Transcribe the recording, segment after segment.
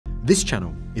This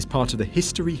channel is part of the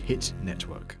History Hit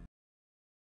network.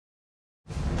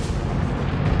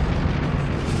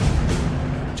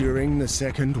 During the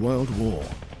Second World War,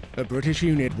 a British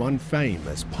unit won fame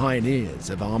as pioneers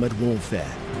of armoured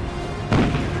warfare.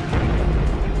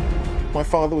 My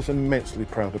father was immensely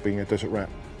proud of being a desert rat.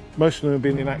 Most of them have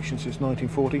been in action since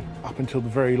 1940, up until the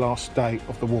very last day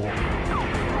of the war.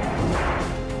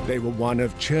 They were one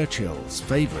of Churchill's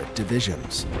favourite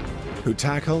divisions, who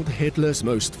tackled Hitler's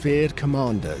most feared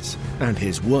commanders and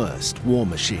his worst war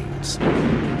machines,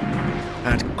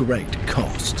 at great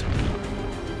cost.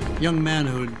 Young men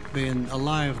who had been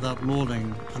alive that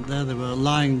morning, and there they were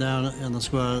lying down in the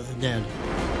square dead.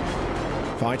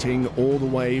 Fighting all the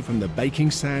way from the baking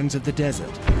sands of the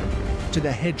desert to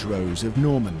the hedgerows of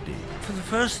Normandy. For the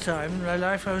first time in my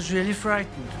life, I was really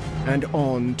frightened. And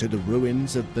on to the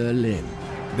ruins of Berlin.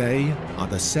 They are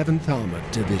the 7th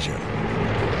Armoured Division,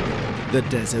 the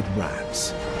Desert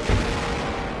Rats.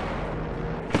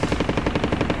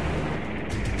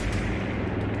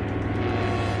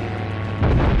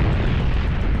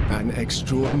 An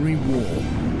extraordinary war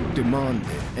demanded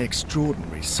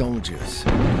extraordinary soldiers.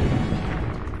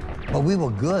 But we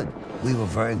were good. We were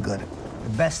very good. The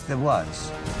best there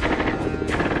was.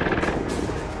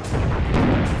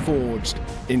 Forged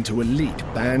into elite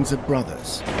bands of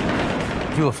brothers.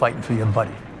 You were fighting for your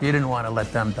buddy. You didn't want to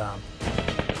let them down.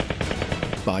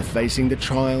 By facing the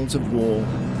trials of war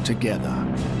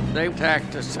together. They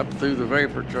tacked us up through the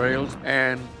vapor trails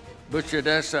and butchered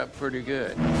us up pretty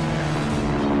good.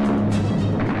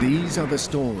 These are the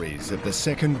stories of the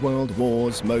Second World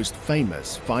War's most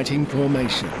famous fighting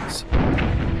formations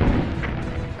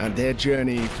and their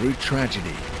journey through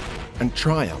tragedy and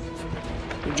triumph.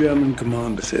 The German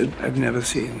commander said, "I've never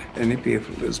seen any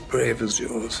people as brave as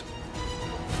yours."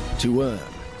 To earn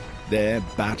their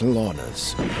battle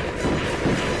honours.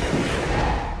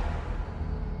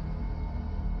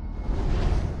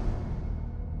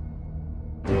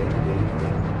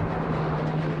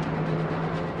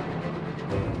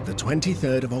 The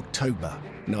 23rd of October,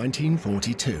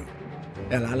 1942,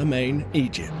 El Alamein,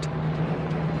 Egypt.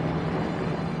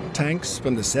 Tanks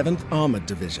from the 7th Armoured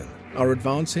Division are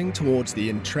advancing towards the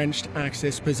entrenched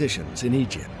Axis positions in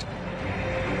Egypt.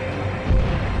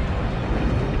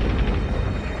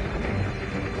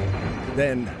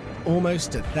 Then,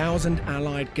 almost 1,000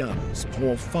 Allied guns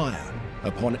pour fire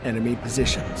upon enemy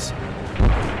positions.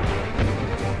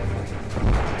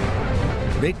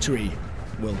 Victory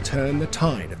will turn the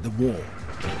tide of the war,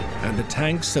 and the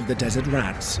tanks of the Desert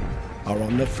Rats are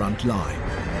on the front line.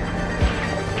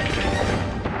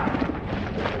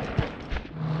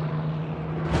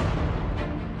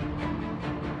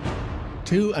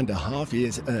 Two and a half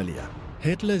years earlier,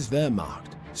 Hitler's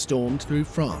Wehrmacht stormed through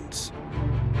France,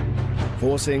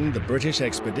 forcing the British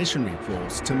Expeditionary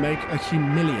Force to make a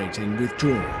humiliating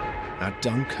withdrawal at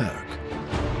Dunkirk.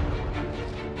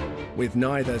 With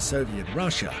neither Soviet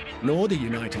Russia nor the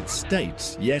United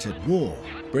States yet at war,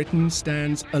 Britain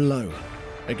stands alone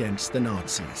against the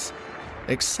Nazis,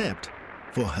 except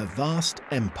for her vast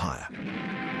empire.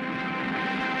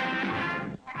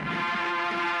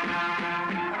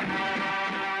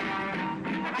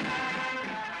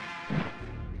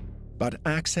 But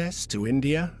access to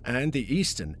India and the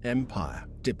Eastern Empire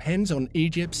depends on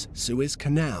Egypt's Suez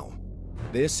Canal.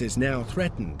 This is now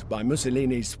threatened by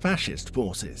Mussolini's fascist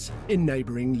forces in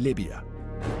neighbouring Libya,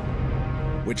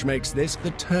 which makes this the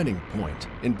turning point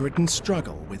in Britain's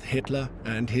struggle with Hitler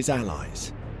and his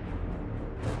allies.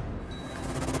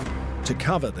 To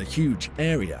cover the huge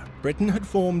area, Britain had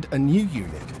formed a new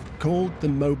unit called the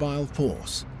Mobile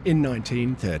Force in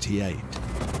 1938.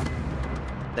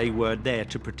 They were there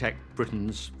to protect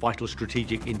Britain's vital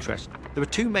strategic interests. There were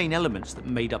two main elements that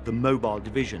made up the Mobile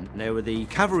Division. There were the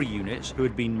cavalry units who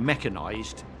had been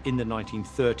mechanised in the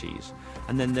 1930s,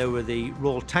 and then there were the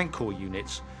Royal Tank Corps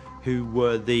units who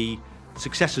were the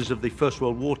successors of the First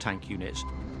World War tank units.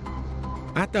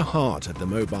 At the heart of the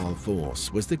Mobile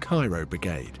Force was the Cairo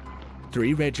Brigade,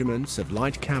 3 regiments of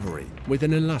light cavalry with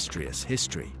an illustrious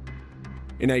history.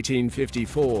 In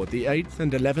 1854, the 8th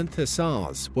and 11th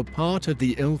Hussars were part of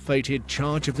the ill-fated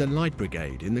Charge of the Light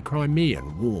Brigade in the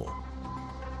Crimean War.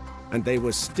 And they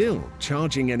were still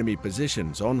charging enemy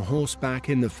positions on horseback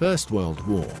in the First World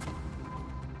War.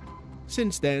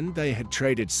 Since then, they had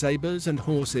traded sabres and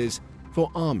horses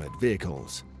for armoured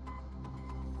vehicles.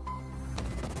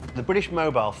 The British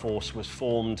Mobile Force was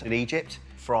formed in Egypt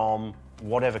from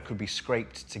whatever could be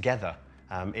scraped together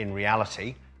in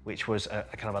reality, which was a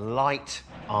kind of a light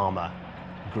armour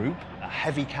group, a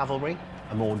heavy cavalry,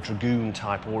 a more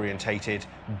dragoon-type orientated,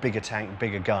 bigger tank,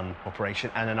 bigger gun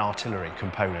operation, and an artillery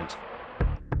component.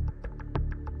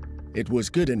 It was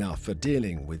good enough for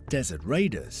dealing with desert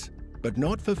raiders, but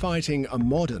not for fighting a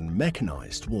modern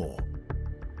mechanized war,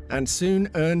 and soon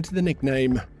earned the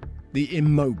nickname the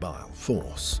Immobile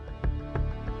Force.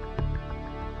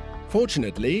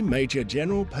 Fortunately, Major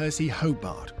General Percy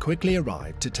Hobart quickly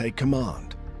arrived to take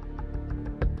command.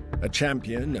 A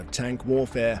champion of tank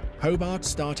warfare, Hobart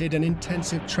started an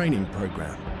intensive training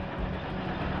program.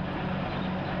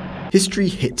 History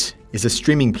Hit is a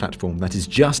streaming platform that is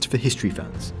just for history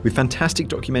fans, with fantastic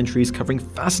documentaries covering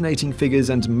fascinating figures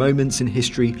and moments in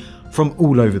history from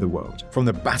all over the world. From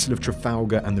the Battle of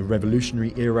Trafalgar and the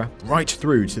Revolutionary era, right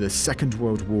through to the Second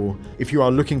World War. If you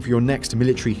are looking for your next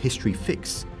military history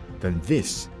fix, then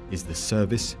this is the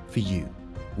service for you.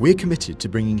 We're committed to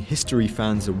bringing history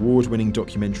fans award-winning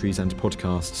documentaries and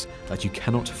podcasts that you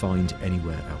cannot find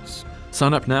anywhere else.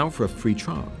 Sign up now for a free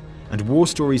trial, and War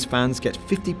Stories fans get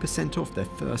 50% off their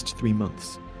first 3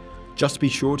 months. Just be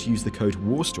sure to use the code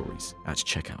WARSTORIES at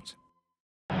checkout.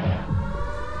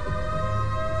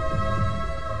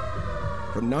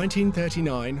 From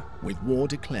 1939, with war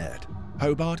declared,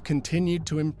 Hobart continued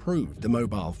to improve the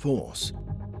mobile force.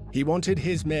 He wanted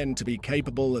his men to be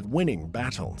capable of winning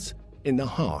battles in the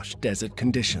harsh desert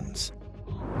conditions.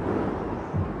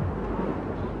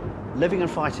 Living and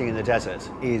fighting in the desert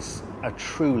is a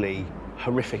truly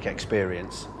horrific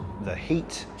experience. The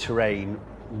heat, terrain,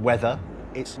 weather,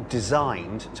 it's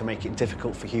designed to make it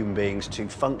difficult for human beings to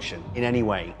function in any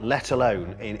way, let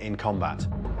alone in combat.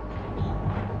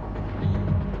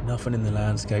 Nothing in the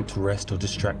landscape to rest or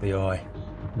distract the eye.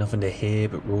 Nothing to hear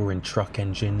but roaring truck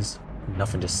engines.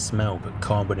 Nothing to smell but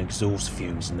carbon exhaust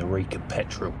fumes and the reek of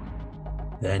petrol.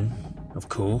 Then, of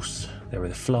course, there are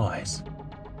the flies.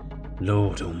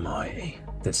 Lord Almighty,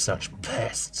 that such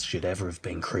pests should ever have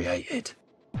been created.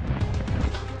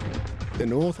 The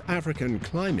North African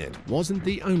climate wasn't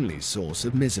the only source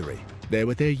of misery. There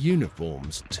were their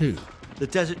uniforms too. The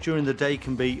desert during the day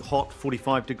can be hot,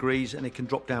 45 degrees, and it can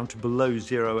drop down to below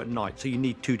 0 at night. So you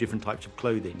need 2 different types of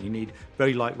clothing. You need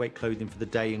very lightweight clothing for the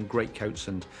day and greatcoats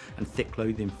and thick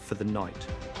clothing for the night.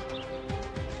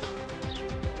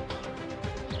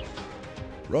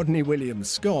 Rodney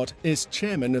Williams-Scott is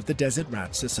chairman of the Desert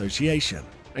Rats Association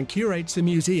and curates a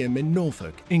museum in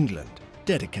Norfolk, England,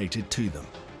 dedicated to them.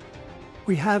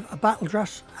 We have a battle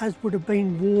dress, as would have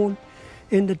been worn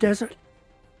in the desert,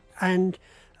 and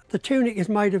the tunic is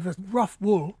made of a rough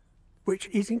wool, which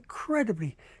is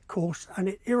incredibly coarse, and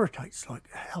it irritates like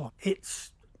hell.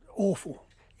 It's awful,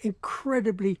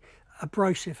 incredibly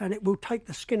abrasive, and it will take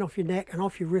the skin off your neck and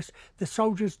off your wrist. The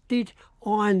soldiers did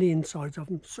iron the insides of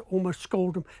them, so almost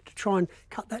scald them to try and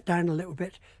cut that down a little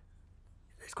bit.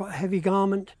 It's quite a heavy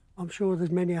garment. I'm sure there's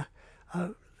many a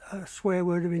swear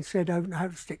word have been said over how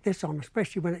to stick this on,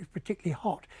 especially when it's particularly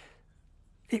hot.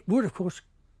 It would, of course,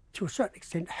 to a certain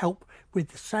extent help with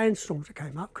the sandstorms that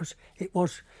came up, because it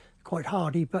was quite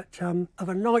hardy, but of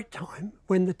a night time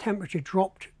when the temperature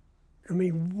dropped, I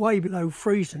mean, way below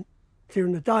freezing.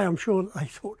 During the day, I'm sure that they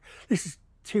thought this is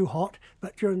too hot,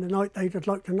 but during the night they'd have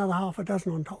liked another half a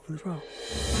dozen on top of them as well.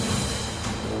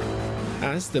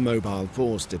 As the mobile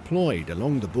force deployed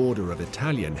along the border of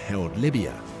Italian-held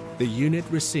Libya, the unit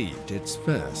received its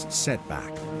first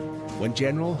setback when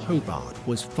General Hobart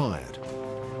was fired.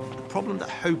 The problem that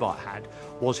Hobart had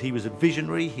was he was a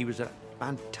visionary, he was a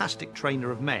fantastic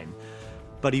trainer of men,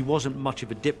 but he wasn't much of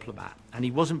a diplomat, and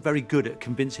he wasn't very good at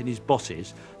convincing his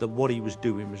bosses that what he was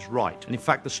doing was right. And in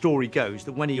fact, the story goes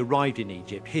that when he arrived in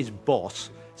Egypt, his boss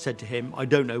said to him, "I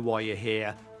don't know why you're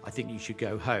here, I think you should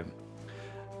go home."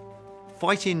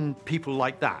 Fighting people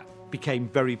like that became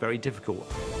very, very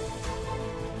difficult.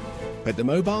 But the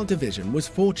mobile division was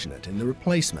fortunate in the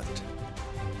replacement.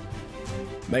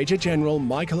 Major General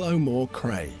Michael O'More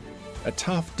Cray, a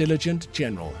tough, diligent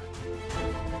general.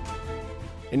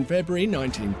 In February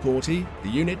 1940, the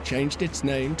unit changed its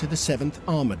name to the 7th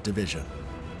Armoured Division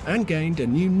and gained a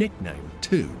new nickname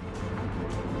too.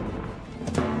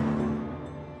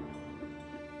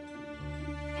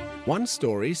 One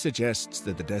story suggests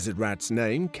that the Desert Rat's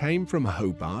name came from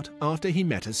Hobart after he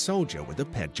met a soldier with a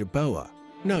pet jerboa,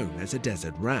 known as a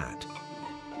desert rat.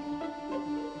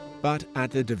 But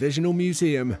at the Divisional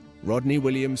Museum, Rodney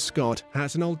Williams-Scott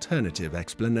has an alternative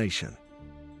explanation.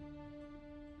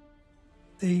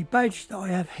 The badge that I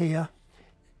have here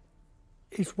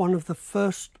is one of the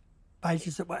first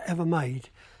badges that were ever made.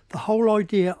 The whole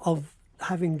idea of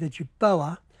having the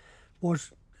jerboa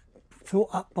was thought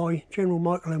up by General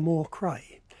Michael O'More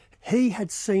Cray. He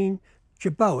had seen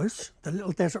jerboas, the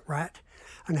little desert rat,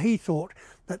 and he thought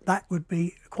that that would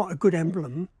be quite a good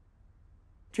emblem.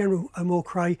 General O'More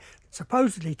Cray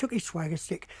supposedly took his swagger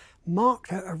stick,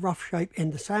 marked out a rough shape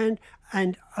in the sand,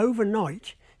 and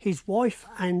overnight his wife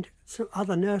and some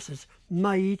other nurses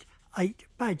made 8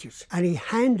 badges. And he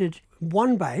handed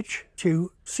one badge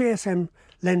to CSM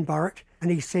Len Barrett, and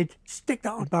he said, "Stick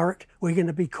that on Barrett, we're going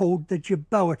to be called the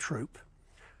Jerboa Troop."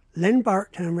 Len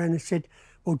Barrett turned around and said,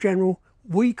 "Well, General,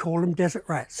 we call them Desert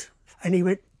Rats." And he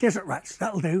went, "Desert Rats,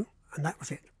 that'll do." And that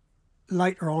was it.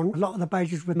 Later on, a lot of the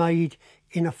badges were made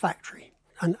in a factory.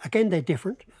 And again, they're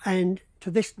different. And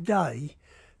to this day,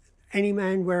 any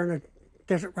man wearing a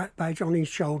Desert Rat badge on his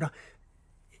shoulder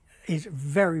is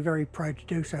very, very proud to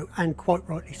do so, and quite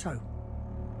rightly so.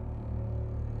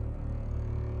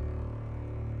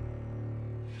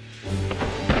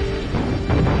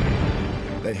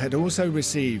 They had also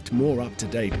received more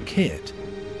up-to-date kit,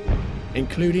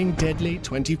 including deadly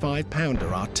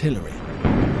 25-pounder artillery.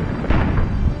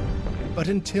 But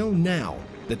until now,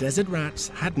 the Desert Rats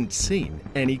hadn't seen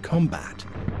any combat.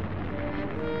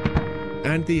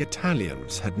 And the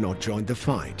Italians had not joined the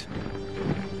fight.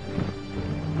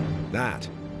 That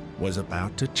was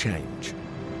about to change.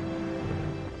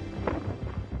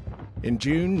 In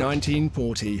June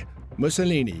 1940,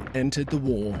 Mussolini entered the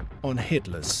war on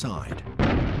Hitler's side.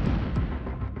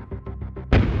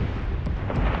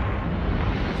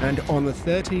 And on the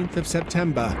 13th of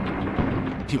September,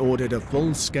 he ordered a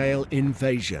full-scale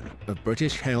invasion of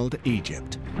British-held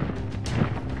Egypt.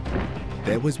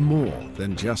 There was more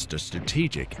than just a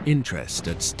strategic interest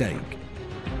at stake.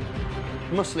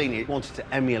 Mussolini wanted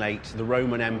to emulate the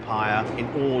Roman Empire in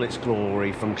all its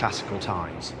glory from classical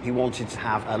times. He wanted to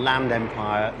have a land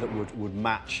empire that would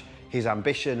match his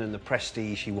ambition and the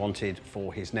prestige he wanted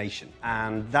for his nation.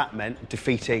 And that meant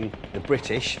defeating the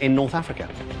British in North Africa.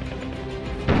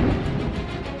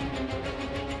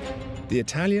 The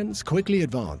Italians quickly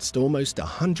advanced almost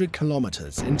 100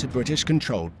 kilometers into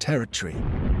British-controlled territory.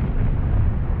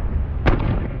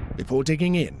 Before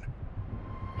digging in,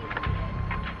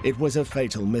 it was a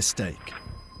fatal mistake,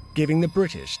 giving the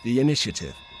British the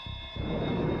initiative.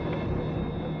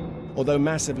 Although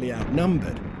massively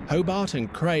outnumbered, Hobart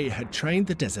and Cray had trained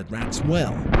the Desert Rats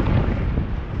well.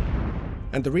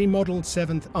 And the remodeled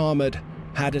 7th Armoured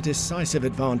had a decisive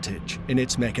advantage in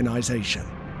its mechanization.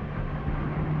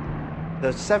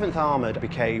 The 7th Armoured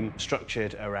became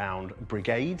structured around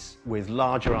brigades with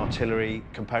larger artillery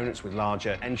components, with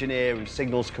larger engineer and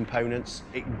signals components.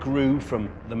 It grew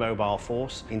from the mobile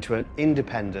force into an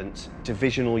independent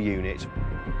divisional unit.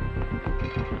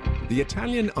 The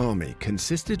Italian army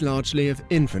consisted largely of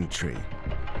infantry.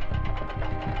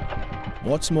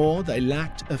 What's more, they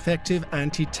lacked effective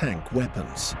anti-tank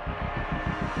weapons.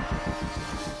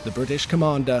 The British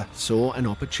commander saw an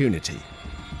opportunity.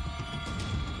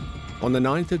 On the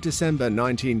 9th of December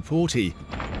 1940,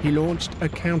 he launched a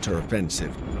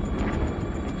counter-offensive.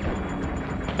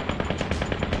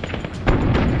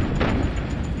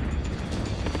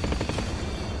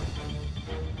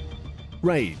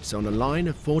 Raids on a line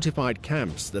of fortified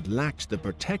camps that lacked the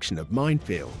protection of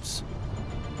minefields.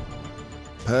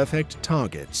 Perfect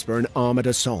targets for an armoured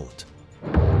assault.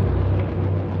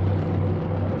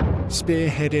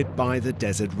 Spearheaded by the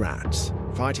Desert Rats,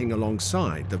 fighting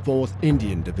alongside the 4th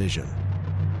Indian Division.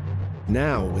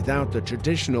 Now, without the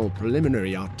traditional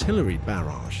preliminary artillery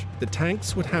barrage, the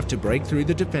tanks would have to break through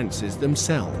the defences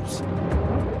themselves.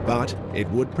 But it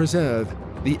would preserve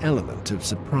the element of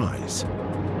surprise.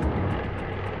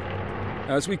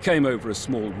 As we came over a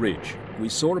small ridge, we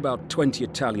saw about 20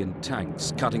 Italian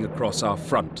tanks cutting across our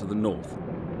front to the north.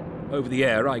 Over the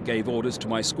air, I gave orders to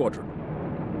my squadron.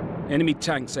 Enemy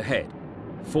tanks ahead.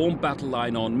 Form battle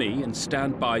line on me and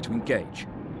stand by to engage.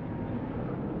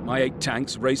 My 8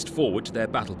 tanks raced forward to their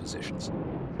battle positions.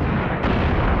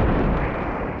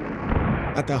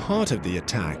 At the heart of the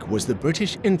attack was the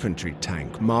British infantry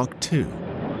tank Mark II,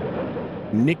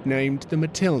 nicknamed the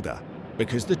Matilda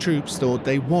because the troops thought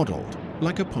they waddled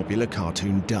like a popular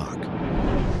cartoon duck.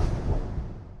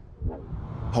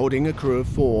 Holding a crew of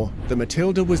 4, the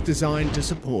Matilda was designed to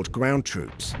support ground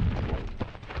troops.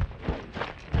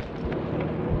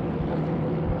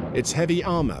 Its heavy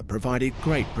armor provided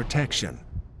great protection,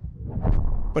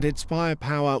 but its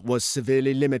firepower was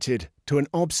severely limited to an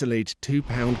obsolete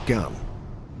 2-pound gun.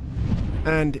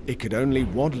 And it could only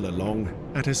waddle along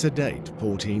at a sedate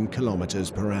 14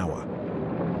 kilometers per hour.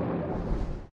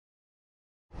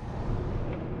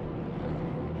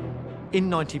 In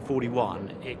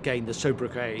 1941, it gained the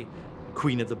sobriquet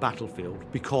Queen of the Battlefield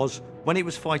because when it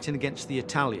was fighting against the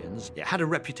Italians, it had a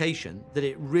reputation that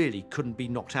it really couldn't be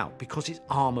knocked out because its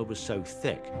armor was so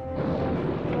thick.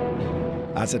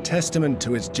 As a testament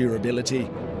to its durability,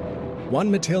 one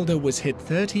Matilda was hit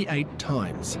 38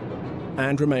 times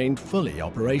and remained fully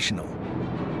operational.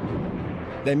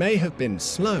 They may have been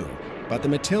slow, but the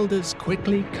Matildas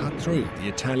quickly cut through the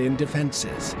Italian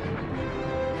defences.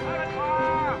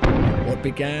 What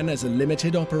began as a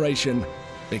limited operation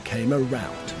became a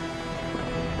rout.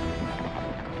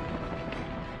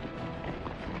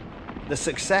 The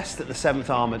success that the 7th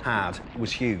Armoured had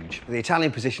was huge. The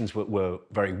Italian positions were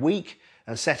very weak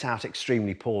and set out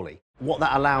extremely poorly. What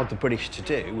that allowed the British to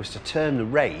do was to turn the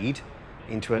raid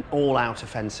into an all-out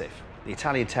offensive. The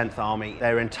Italian 10th Army,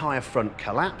 their entire front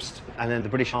collapsed, and then the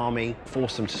British Army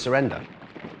forced them to surrender.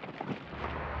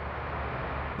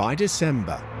 By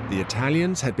December, the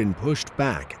Italians had been pushed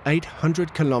back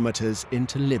 800 kilometres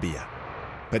into Libya,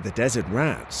 but the Desert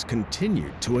Rats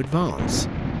continued to advance.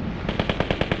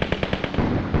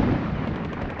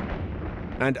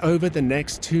 And over the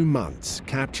next 2 months,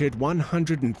 captured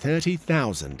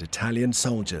 130,000 Italian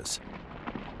soldiers.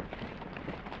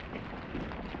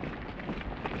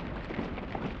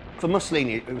 For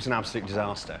Mussolini, it was an absolute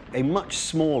disaster. A much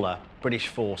smaller British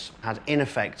force had, in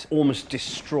effect, almost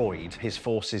destroyed his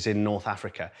forces in North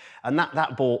Africa. And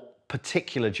that brought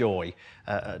particular joy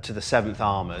to the 7th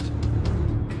Armoured.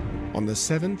 On the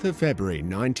 7th of February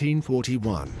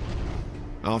 1941,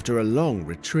 after a long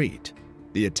retreat,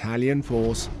 the Italian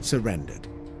force surrendered.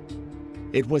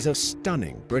 It was a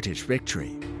stunning British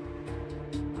victory.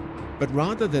 But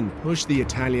rather than push the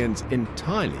Italians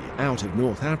entirely out of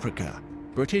North Africa,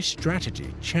 British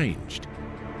strategy changed.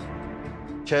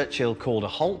 Churchill called a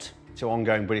halt to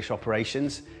ongoing British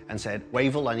operations and said,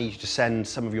 Wavell, I need you to send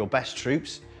some of your best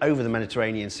troops over the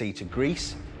Mediterranean Sea to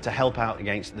Greece to help out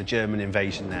against the German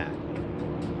invasion there.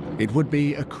 It would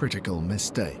be a critical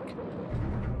mistake.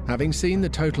 Having seen the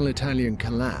total Italian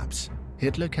collapse,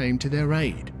 Hitler came to their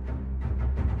aid,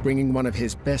 bringing one of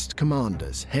his best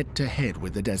commanders head-to-head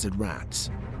with the Desert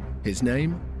Rats. His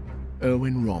name?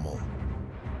 Erwin Rommel,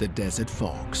 the Desert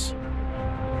Fox.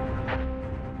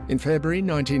 In February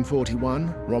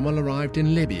 1941, Rommel arrived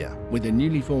in Libya with a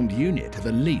newly formed unit of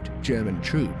elite German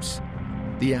troops,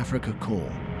 the Afrika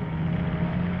Korps.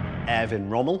 Erwin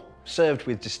Rommel served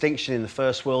with distinction in the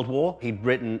First World War. He'd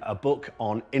written a book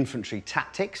on infantry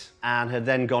tactics and had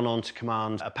then gone on to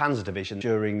command a panzer division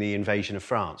during the invasion of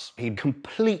France. He'd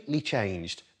completely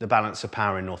changed the balance of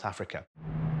power in North Africa.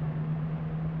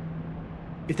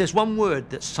 If there's one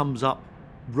word that sums up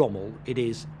Rommel, it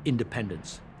is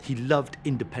independence. He loved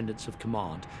independence of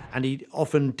command, and he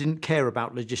often didn't care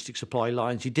about logistic supply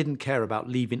lines. He didn't care about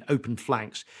leaving open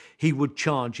flanks. He would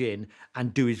charge in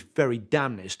and do his very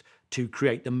damnedest to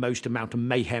create the most amount of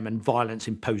mayhem and violence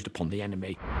imposed upon the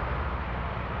enemy.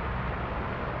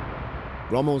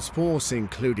 Rommel's force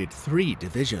included 3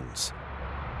 divisions.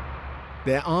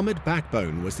 Their armoured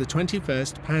backbone was the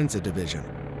 21st Panzer Division,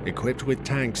 equipped with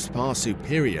tanks far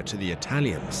superior to the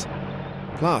Italians,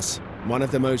 plus one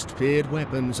of the most feared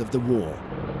weapons of the war,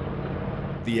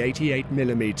 the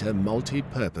 88mm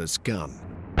multi-purpose gun.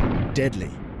 Deadly,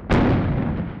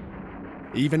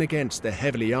 even against the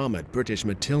heavily armoured British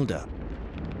Matilda.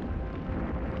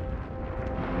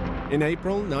 In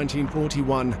April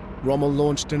 1941, Rommel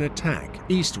launched an attack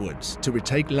eastwards to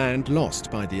retake land lost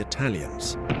by the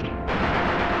Italians.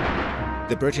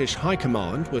 The British High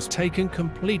Command was taken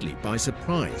completely by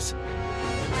surprise.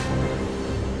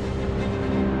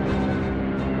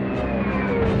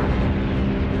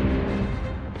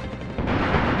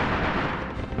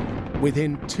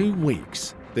 Within 2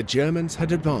 weeks, the Germans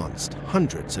had advanced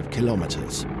hundreds of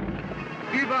kilometers.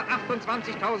 Über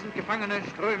 28.000 Gefangene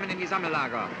strömen in die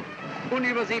Sammellager.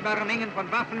 Unübersehbare Mengen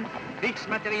von Waffen,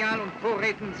 Kriegsmaterial und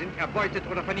Vorräten sind erbeutet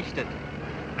oder vernichtet.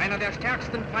 Einer der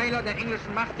stärksten Pfeiler der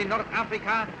englischen Macht in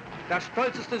Nordafrika, das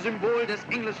stolzeste Symbol des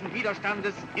englischen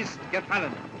Widerstandes, ist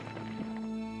gefallen.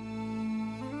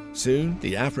 Soon,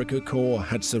 the Afrika Korps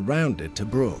had surrounded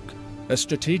Tobruk, a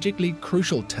strategically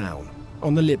crucial town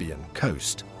on the Libyan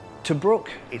coast. Tobruk,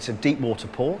 it's a deep water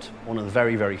port, one of the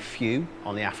very, very few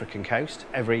on the African coast.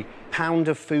 Every pound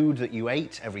of food that you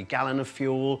ate, every gallon of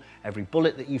fuel, every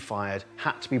bullet that you fired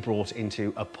had to be brought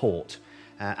into a port.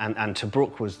 And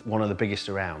Tobruk was one of the biggest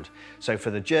around. So for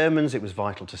the Germans, it was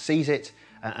vital to seize it,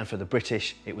 and for the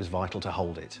British, it was vital to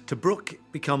hold it. Tobruk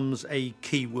becomes a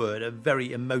key word, a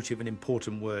very emotive and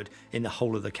important word in the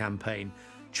whole of the campaign.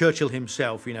 Churchill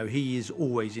himself, you know, he is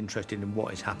always interested in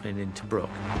what is happening in Tobruk.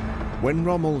 When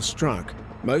Rommel struck,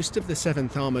 most of the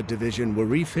 7th Armoured Division were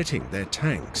refitting their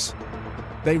tanks.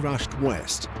 They rushed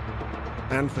west,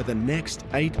 and for the next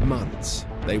 8 months,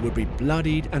 they would be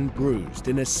bloodied and bruised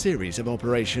in a series of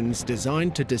operations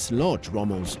designed to dislodge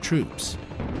Rommel's troops.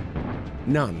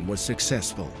 None was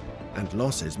successful, and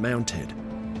losses mounted.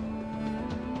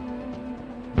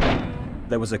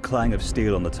 There was a clang of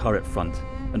steel on the turret front,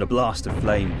 and a blast of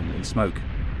flame and smoke.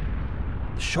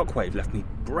 shockwave left me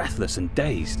breathless and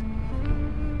dazed.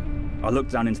 I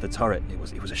looked down into the turret. It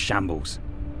was a shambles.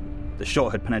 The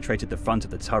shot had penetrated the front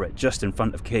of the turret, just in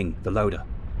front of King, the loader.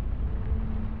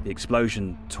 The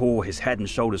explosion tore his head and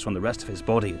shoulders from the rest of his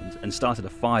body and started a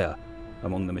fire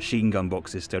among the machine gun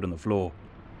boxes stood on the floor.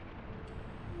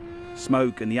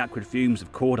 Smoke and the acrid fumes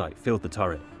of cordite filled the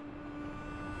turret.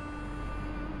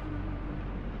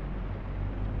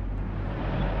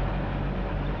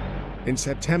 In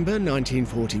September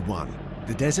 1941,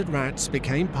 the Desert Rats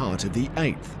became part of the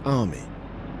 8th Army.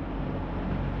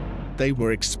 They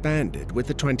were expanded with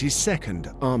the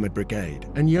 22nd Armoured Brigade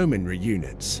and Yeomanry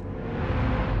units.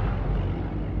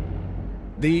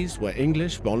 These were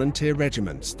English volunteer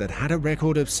regiments that had a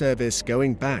record of service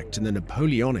going back to the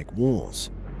Napoleonic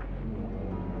Wars.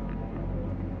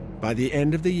 By the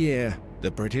end of the year,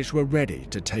 the British were ready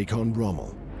to take on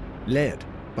Rommel, led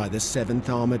by the 7th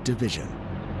Armoured Division.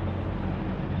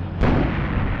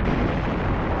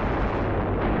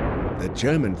 The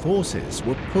German forces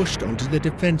were pushed onto the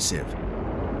defensive,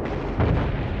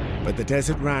 but the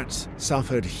Desert Rats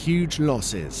suffered huge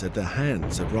losses at the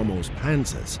hands of Rommel's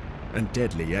panzers and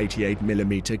deadly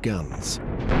 88mm guns.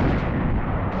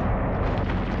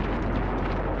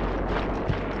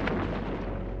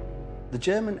 The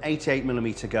German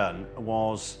 88mm gun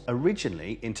was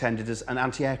originally intended as an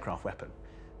anti-aircraft weapon.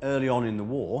 Early on in the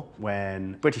war,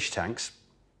 when British tanks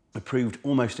had proved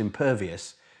almost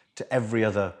impervious to every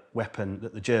other weapon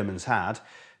that the Germans had,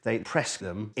 they pressed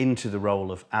them into the role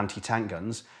of anti-tank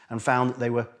guns and found that they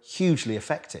were hugely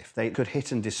effective. They could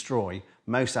hit and destroy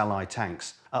most Allied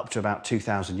tanks up to about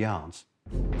 2,000 yards.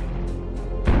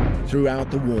 Throughout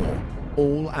the war,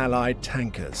 all Allied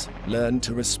tankers learned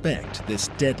to respect this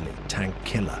deadly tank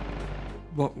killer.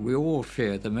 What we all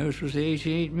feared the most was the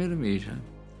 88mm,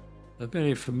 a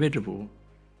very formidable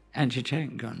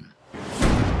anti-tank gun.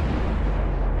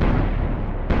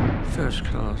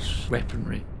 First-class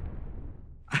weaponry.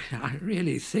 I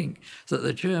really think that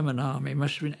the German army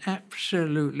must have been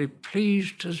absolutely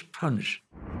pleased as punch.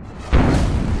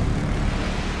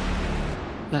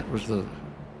 That was the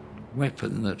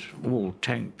weapon that all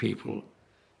tank people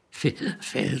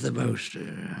feared the most.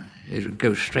 It would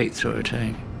go straight through a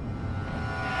tank.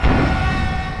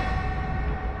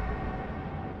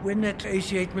 When that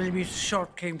 88mm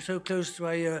shot came so close to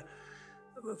my ear,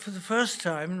 for the first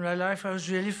time in my life, I was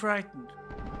really frightened.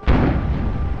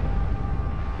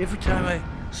 Every time I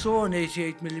saw an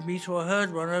 88mm or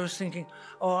heard one, I was thinking,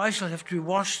 oh, I shall have to be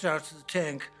washed out of the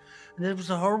tank. And it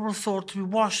was a horrible thought to be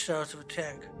washed out of a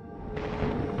tank.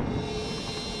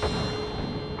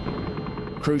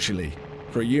 Crucially,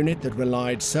 for a unit that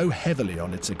relied so heavily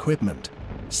on its equipment,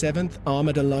 7th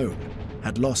Armoured alone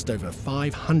had lost over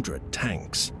 500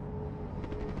 tanks.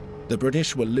 The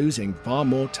British were losing far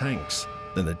more tanks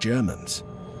than the Germans.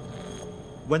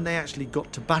 When they actually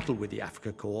got to battle with the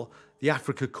Afrika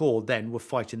Korps then were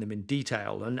fighting them in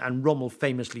detail. And Rommel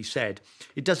famously said,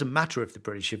 it doesn't matter if the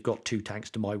British have got 2 tanks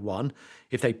to my 1,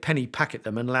 if they penny packet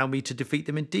them and allow me to defeat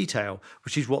them in detail,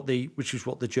 which is what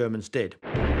the Germans did.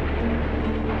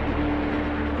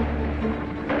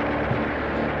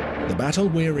 The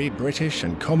battle-weary British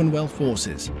and Commonwealth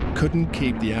forces couldn't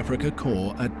keep the Afrika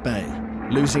Korps at bay,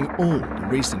 losing all the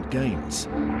recent gains.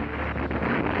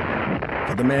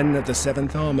 For the men of the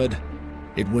 7th Armoured,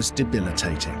 it was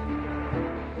debilitating.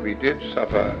 We did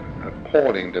suffer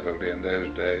appalling difficulty in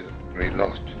those days. We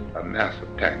lost a mass of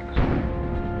tanks.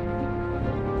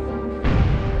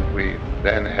 We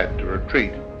then had to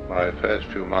retreat. My first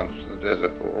few months in the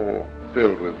desert were all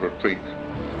filled with retreats.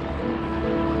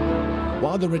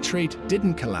 While the retreat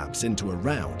didn't collapse into a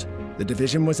rout, the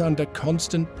division was under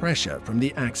constant pressure from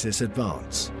the Axis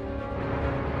advance.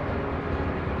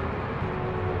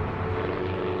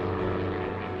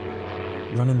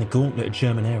 Running the gauntlet of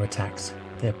German air attacks,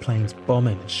 their planes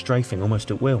bombing and strafing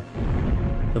almost at will.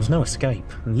 There was no escape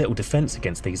and little defence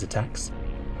against these attacks.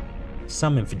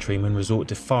 Some infantrymen resorted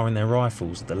to firing their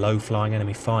rifles at the low-flying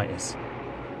enemy fighters.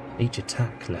 Each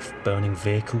attack left burning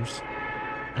vehicles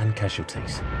and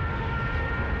casualties.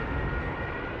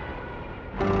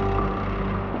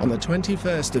 On the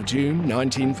 21st of June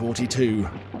 1942,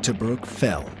 Tobruk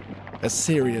fell, a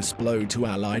serious blow to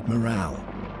Allied morale.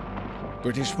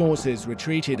 British forces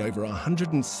retreated over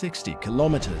 160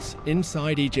 kilometres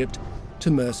inside Egypt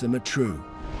to Mersa Matruh.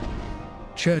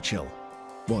 Churchill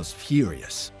was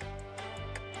furious.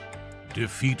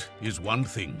 Defeat is one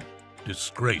thing,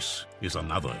 disgrace is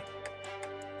another.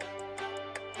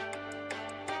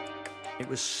 It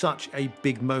was such a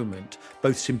big moment,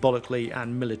 both symbolically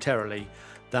and militarily,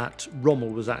 that Rommel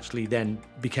was actually then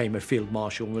became a field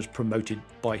marshal and was promoted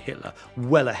by Hitler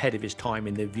well ahead of his time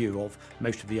in the view of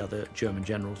most of the other German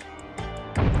generals.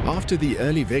 After the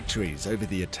early victories over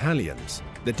the Italians,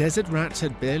 the Desert Rats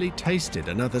had barely tasted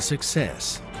another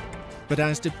success. But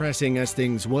as depressing as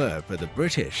things were for the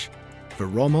British, for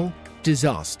Rommel,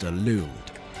 disaster loomed.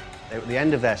 They were at the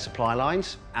end of their supply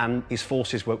lines, and his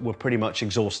forces were pretty much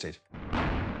exhausted.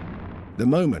 The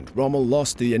moment Rommel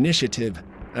lost the initiative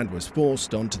and was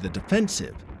forced onto the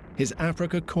defensive, his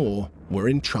Afrika Korps were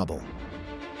in trouble.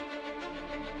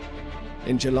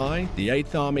 In July, the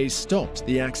 8th Army stopped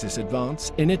the Axis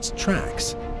advance in its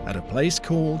tracks at a place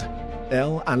called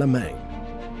El Alamein.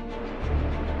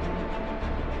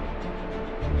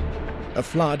 A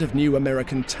flood of new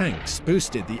American tanks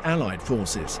boosted the Allied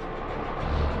forces,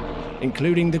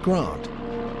 including the Grant,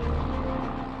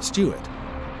 Stuart,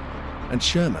 and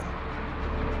Sherman.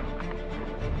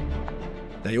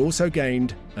 They also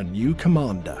gained a new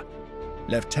commander,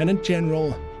 Lieutenant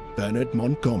General Bernard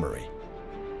Montgomery.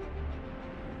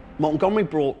 Montgomery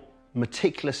brought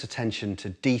meticulous attention to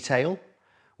detail,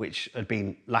 which had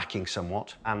been lacking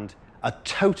somewhat, and a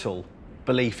total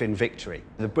belief in victory.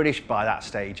 The British, by that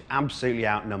stage, absolutely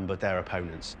outnumbered their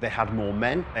opponents. They had more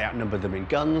men, they outnumbered them in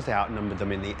guns, they outnumbered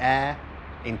them in the air.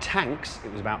 In tanks,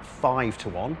 it was about 5 to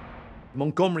 1.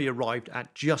 Montgomery arrived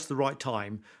at just the right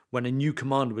time when a new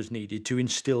commander was needed to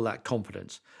instill that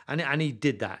confidence. And he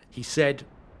did that. He said,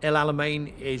 El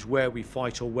Alamein is where we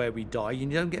fight or where we die. You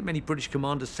don't get many British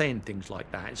commanders saying things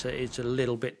like that. It's a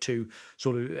little bit too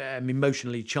sort of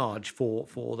emotionally charged for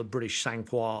the British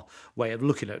sang-froid way of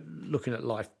looking at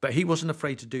life. But he wasn't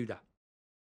afraid to do that.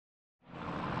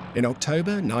 In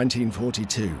October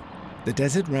 1942, the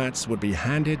Desert Rats would be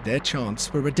handed their chance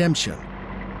for redemption.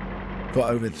 For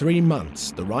over 3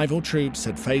 months, the rival troops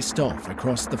had faced off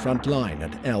across the front line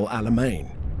at El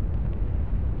Alamein.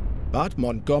 But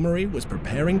Montgomery was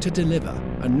preparing to deliver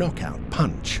a knockout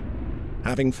punch,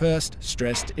 having first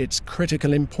stressed its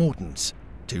critical importance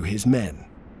to his men.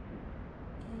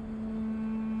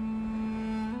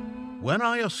 When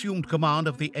I assumed command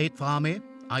of the 8th Army,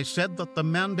 I said that the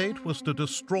mandate was to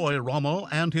destroy Rommel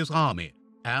and his army,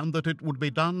 and that it would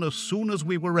be done as soon as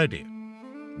we were ready.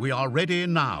 We are ready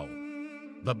now.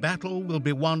 The battle will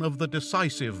be one of the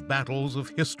decisive battles of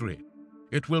history.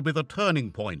 It will be the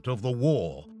turning point of the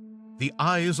war. The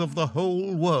eyes of the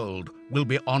whole world will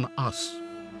be on us.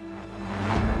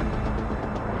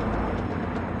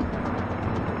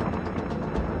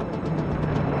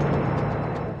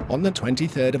 On the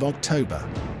 23rd of October,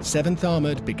 7th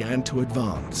Armoured began to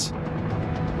advance.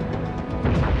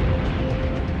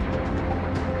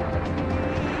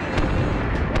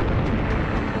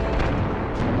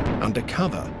 Under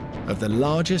cover of the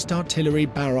largest artillery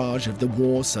barrage of the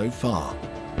war so far,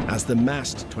 as the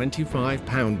massed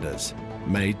 25-pounders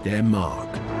made their mark.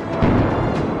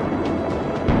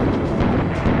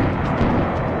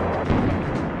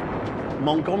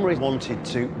 Montgomery wanted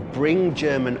to bring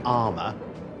German armour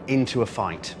into a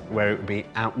fight where it would be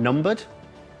outnumbered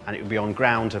and it would be on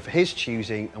ground of his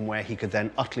choosing and where he could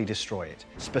then utterly destroy it,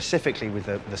 specifically with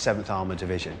the 7th Armoured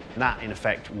Division. And that, in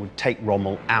effect, would take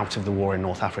Rommel out of the war in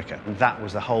North Africa. And that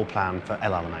was the whole plan for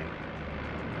El Alamein.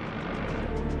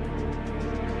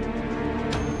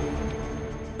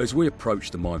 As we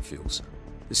approached the minefields,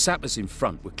 the sappers in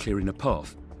front were clearing a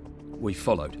path. We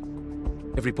followed,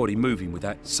 everybody moving with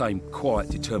that same quiet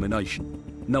determination,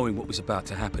 knowing what was about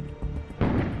to happen.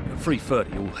 At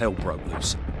 3:30, all hell broke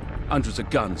loose. Hundreds of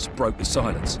guns broke the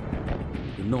silence.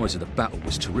 The noise of the battle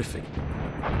was terrific.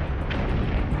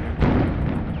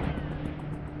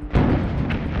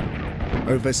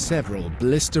 Over several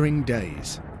blistering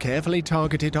days, carefully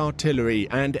targeted artillery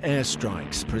and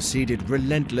airstrikes preceded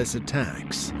relentless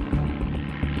attacks.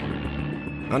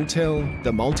 Until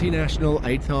the multinational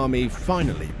 8th Army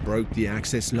finally broke the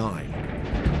Axis line.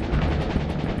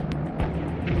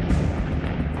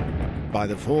 By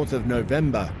the 4th of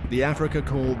November, the Afrika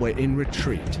Korps were in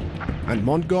retreat, and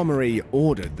Montgomery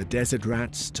ordered the Desert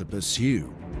Rats to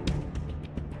pursue.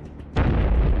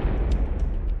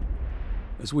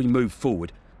 As we moved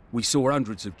forward, we saw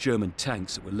hundreds of German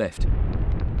tanks that were left,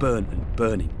 burnt and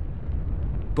burning.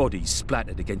 Bodies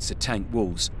splattered against the tank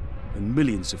walls, and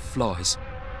millions of flies.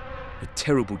 A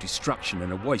terrible destruction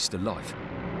and a waste of life.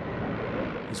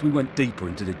 As we went deeper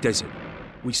into the desert,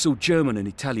 we saw German and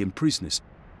Italian prisoners.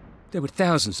 There were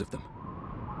thousands of them.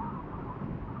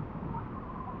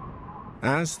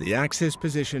 As the Axis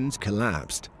positions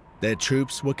collapsed, their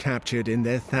troops were captured in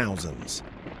their thousands.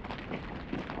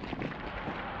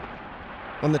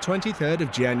 On the 23rd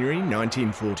of January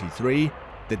 1943,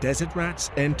 the Desert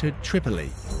Rats entered Tripoli.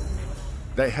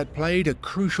 They had played a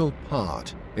crucial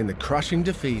part in the crushing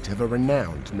defeat of a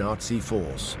renowned Nazi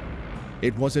force.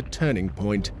 It was a turning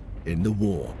point in the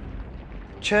war.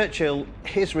 Churchill,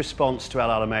 his response to El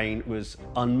Alamein was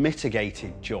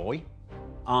unmitigated joy.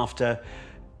 After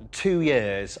 2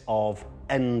 years of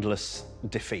endless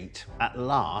defeat, at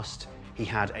last he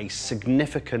had a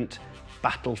significant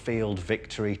battlefield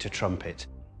victory to trumpet.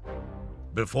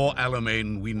 Before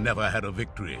Alamein, we never had a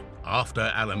victory.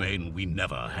 After Alamein, we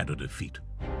never had a defeat.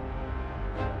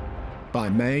 By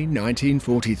May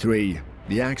 1943,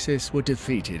 the Axis were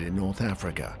defeated in North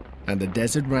Africa, and the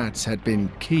Desert Rats had been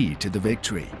key to the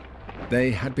victory. They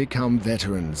had become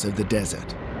veterans of the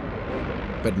desert.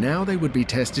 But now they would be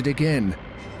tested again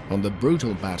on the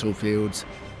brutal battlefields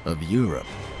of Europe.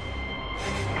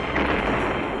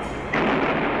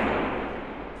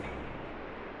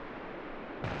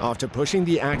 After pushing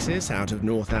the Axis out of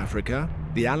North Africa,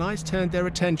 the Allies turned their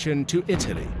attention to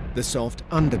Italy, the soft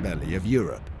underbelly of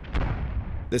Europe.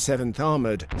 The 7th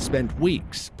Armoured spent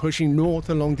weeks pushing north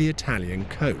along the Italian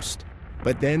coast,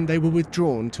 but then they were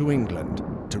withdrawn to England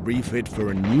to refit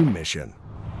for a new mission,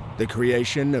 the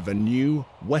creation of a new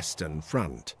Western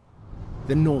Front,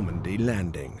 the Normandy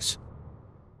landings.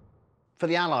 For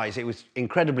the Allies, it was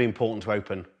incredibly important to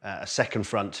open a second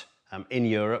front in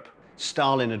Europe.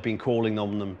 Stalin had been calling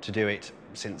on them to do it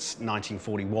since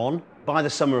 1941. By the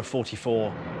summer of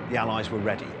 '44, the Allies were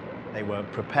ready. They were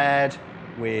prepared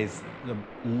with the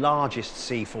largest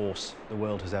sea force the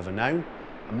world has ever known,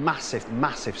 a massive,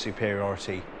 massive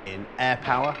superiority in air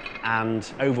power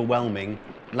and overwhelming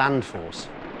land force.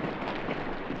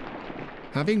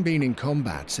 Having been in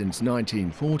combat since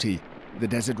 1940, the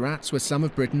Desert Rats were some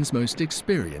of Britain's most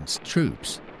experienced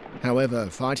troops. However,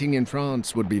 fighting in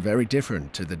France would be very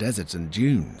different to the deserts and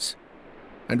dunes,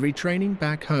 and retraining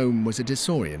back home was a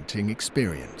disorienting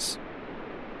experience.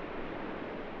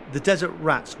 The Desert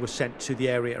Rats were sent to the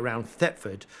area around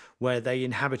Thetford, where they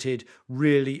inhabited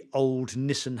really old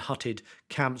Nissen-hutted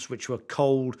camps which were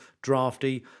cold,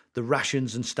 drafty. The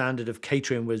rations and standard of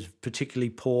catering was particularly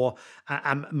poor,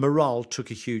 and morale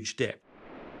took a huge dip.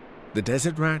 The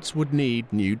Desert Rats would need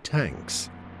new tanks.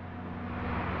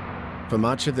 For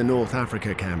much of the North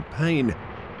Africa campaign,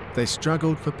 they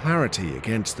struggled for parity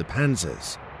against the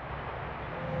Panzers.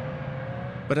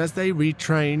 But as they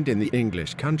retrained in the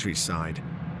English countryside,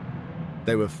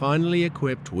 they were finally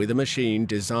equipped with a machine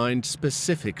designed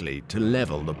specifically to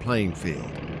level the playing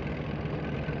field,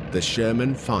 the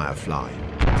Sherman Firefly.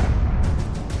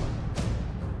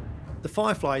 The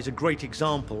Firefly is a great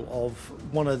example of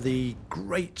one of the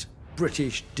great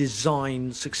British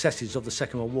design successes of the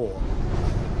Second World War.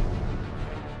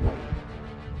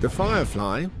 The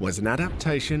Firefly was an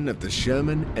adaptation of the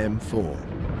Sherman M4.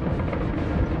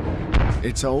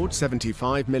 Its old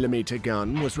 75mm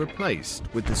gun was replaced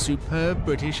with the superb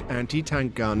British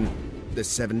anti-tank gun, the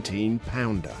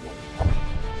 17-pounder.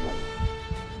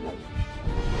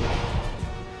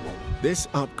 This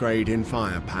upgrade in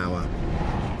firepower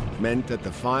meant that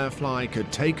the Firefly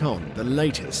could take on the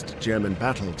latest German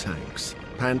battle tanks,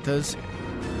 Panthers,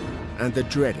 and the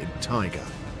dreaded Tiger.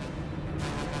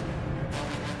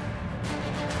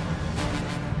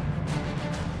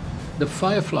 The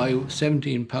Firefly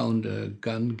 17-pounder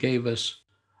gun gave us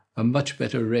a much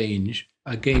better range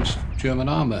against German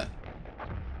armour.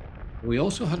 We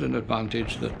also had an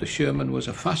advantage that the Sherman was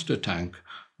a faster tank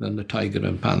than the Tiger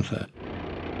and Panther.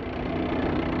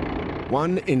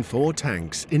 1 in 4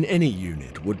 tanks in any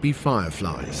unit would be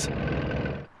Fireflies.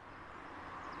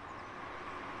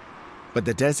 But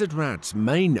the Desert Rat's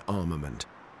main armament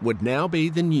would now be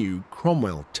the new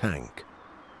Cromwell tank.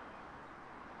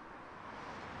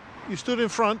 You stood in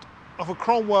front of a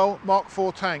Cromwell Mark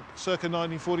IV tank, circa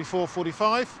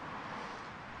 1944-45,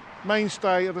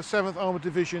 mainstay of the 7th Armoured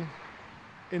Division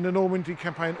in the Normandy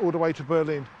campaign all the way to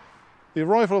Berlin. The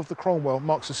arrival of the Cromwell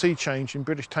marks a sea change in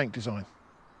British tank design.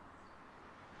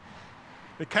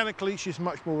 Mechanically, she's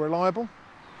much more reliable.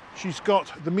 She's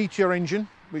got the Meteor engine,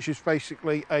 which is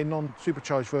basically a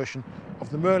non-supercharged version of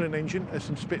the Merlin engine, as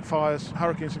in Spitfires,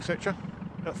 Hurricanes, etc.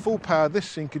 At full power,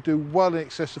 this thing could do well in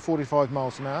excess of 45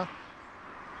 miles an hour.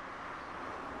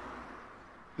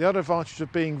 The other advantage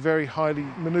of being very highly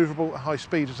manoeuvrable at high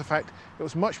speed is the fact it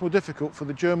was much more difficult for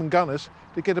the German gunners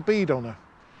to get a bead on her.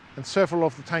 And several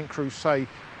of the tank crews say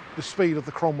the speed of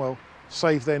the Cromwell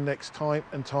saved their necks time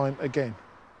and time again.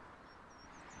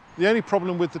 The only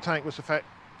problem with the tank was the fact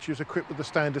she was equipped with the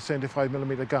standard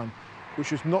 75mm gun,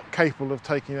 which was not capable of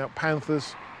taking out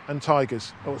Panthers and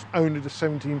Tigers. It was only the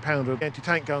 17-pounder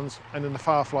anti-tank guns and then the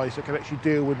Fireflies that could actually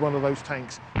deal with one of those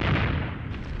tanks.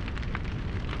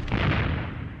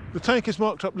 The tank is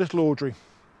marked up Little Audrey.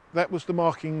 That was the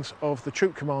markings of the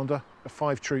troop commander of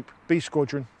 5 Troop, B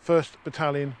Squadron, 1st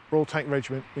Battalion, Royal Tank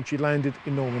Regiment, when she landed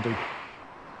in Normandy.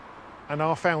 And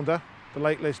our founder, the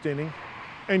late Les Dinning,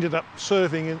 ended up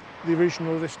serving in the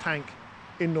original of this tank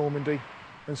in Normandy.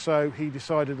 And so he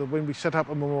decided that when we set up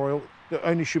a memorial, not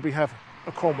only should we have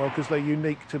a Cromwell, because they're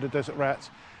unique to the Desert Rats,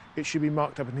 it should be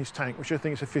marked up in his tank, which I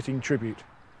think is a fitting tribute.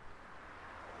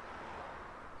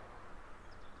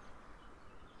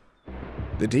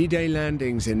 The D-Day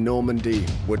landings in Normandy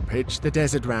would pitch the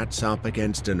Desert Rats up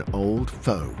against an old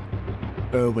foe,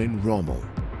 Erwin Rommel.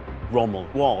 Rommel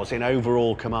was in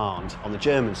overall command on the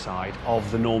German side of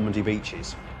the Normandy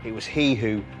beaches. It was he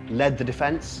who led the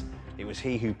defence, it was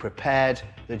he who prepared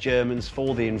the Germans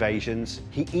for the invasions.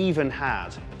 He even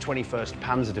had a 21st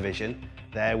Panzer Division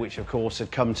there, which of course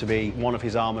had come to be one of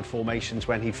his armoured formations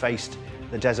when he faced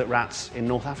the Desert Rats in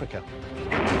North Africa.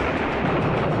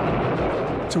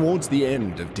 Towards the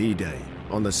end of D-Day,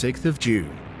 on the 6th of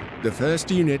June, the first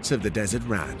units of the Desert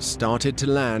Rats started to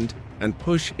land and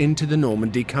push into the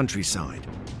Normandy countryside.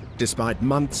 Despite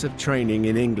months of training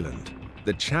in England,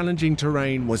 the challenging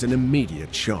terrain was an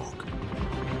immediate shock.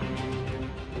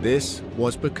 This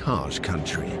was bocage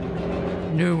country.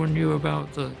 No one knew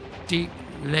about the deep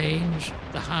lanes,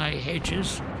 the high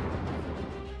hedges.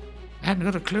 I hadn't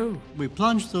got a clue. We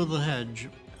plunged through the hedge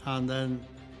and then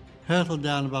hurtled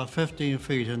down about 15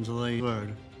 feet into the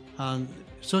road, and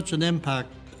such an impact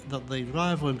that the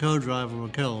driver and co-driver were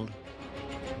killed.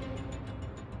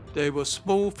 They were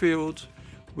small fields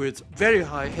with very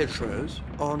high hedgerows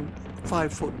on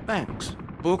 5-foot banks.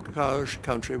 Bocage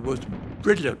country was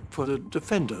brilliant for the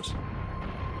defenders.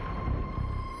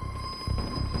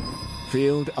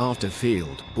 Field after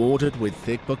field, bordered with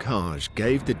thick bocage,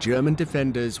 gave the German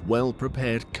defenders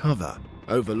well-prepared cover,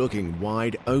 overlooking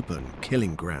wide open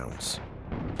killing grounds.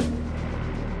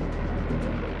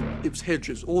 It was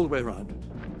hedges all the way around.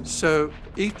 So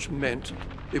each meant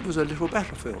it was a little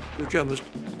battlefield. The Germans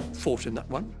fought in that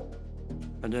one,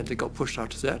 and then they got pushed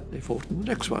out of that, they fought in the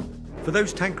next one. For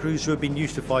those tank crews who have been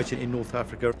used to fighting in North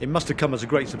Africa, it must have come as a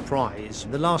great surprise.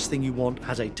 The last thing you want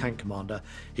as a tank commander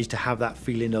is to have that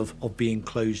feeling of being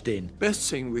closed in. Best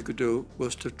thing we could do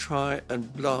was to try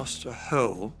and blast a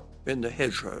hole in the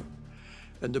hedgerow.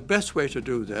 And the best way to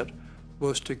do that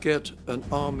was to get an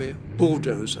army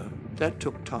bulldozer. That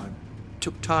took time. It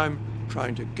took time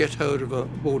trying to get hold of a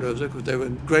bulldozer because they were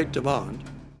in great demand.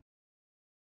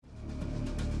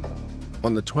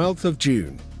 On the 12th of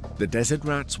June, the Desert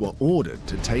Rats were ordered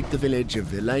to take the village of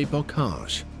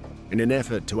Villers-Bocage in an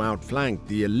effort to outflank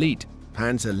the elite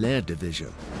Panzer Lehr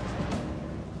Division.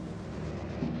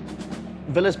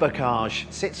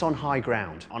 Villers-Bocage sits on high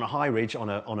ground, on a high ridge, on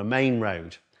a main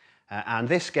road. And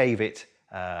this gave it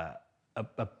a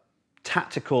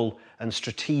tactical and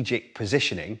strategic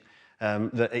positioning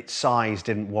that its size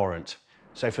didn't warrant.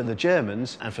 So for the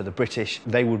Germans and for the British,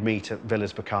 they would meet at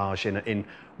Villers-Bocage in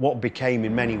what became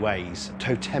in many ways a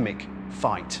totemic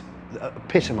fight that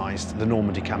epitomised the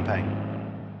Normandy campaign.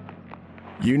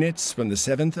 Units from the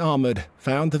 7th Armoured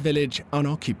found the village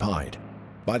unoccupied.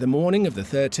 By the morning of the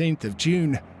 13th of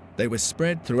June, they were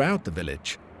spread throughout the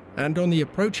village and on the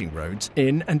approaching roads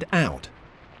in and out.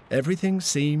 Everything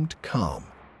seemed calm.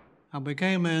 And we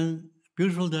came in,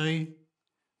 beautiful day.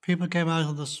 People came out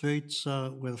on the streets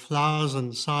with flowers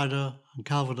and cider and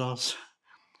calvados.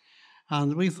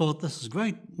 And we thought, this is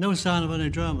great, no sign of any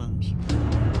Germans.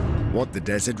 What the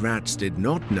Desert Rats did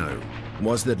not know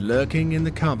was that lurking in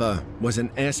the cover was an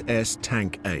SS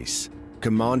tank ace,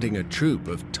 commanding a troop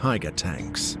of Tiger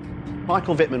tanks.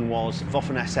 Michael Wittmann was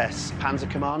Waffen-SS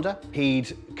Panzer commander.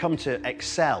 He'd come to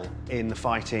excel in the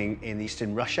fighting in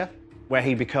Eastern Russia, where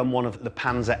he'd become one of the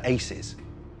Panzer aces.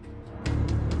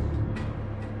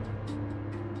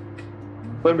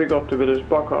 When we got to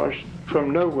Villers-Bocage,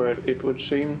 from nowhere it would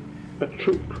seem, a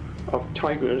troop of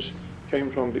Tigers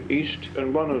came from the east,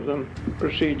 and one of them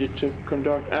proceeded to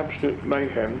conduct absolute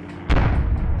mayhem.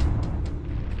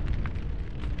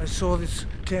 I saw this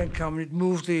tank coming, it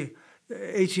moved the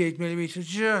 88mm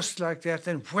just like that,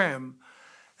 then wham,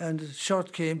 and the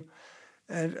shot came,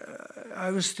 and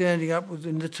I was standing up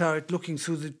in the turret looking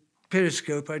through the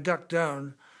periscope. I ducked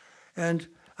down, and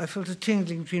I felt a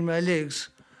tingling between my legs.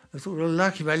 I thought, well,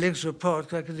 lucky my legs were apart,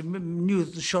 because I knew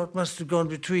that the shot must have gone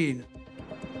between.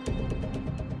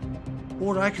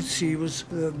 All I could see was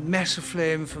the mass of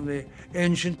flame from the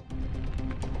engine.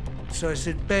 So I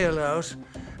said, bail out,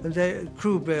 and the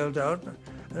crew bailed out,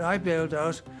 and I bailed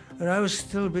out, and I was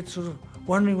still a bit sort of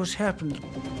wondering what's happened.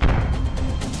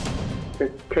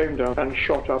 It came down and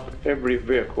shot up every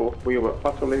vehicle. We were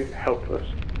utterly helpless.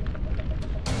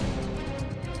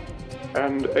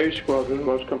 and A Squadron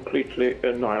was completely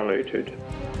annihilated.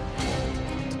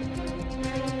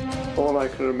 All I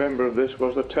can remember of this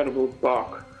was the terrible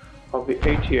bark of the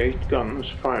 88 guns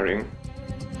firing.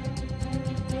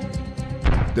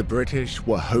 The British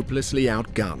were hopelessly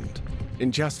outgunned.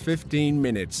 In just 15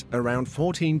 minutes, around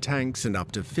 14 tanks and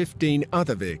up to 15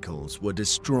 other vehicles were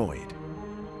destroyed.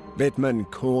 Wittmann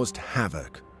caused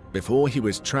havoc before he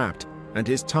was trapped and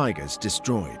his Tigers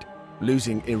destroyed,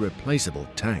 losing irreplaceable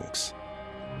tanks.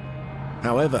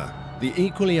 However, the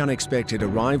equally unexpected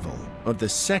arrival of the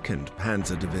 2nd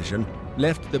Panzer Division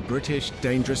left the British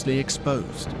dangerously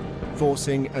exposed,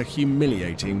 forcing a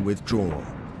humiliating withdrawal.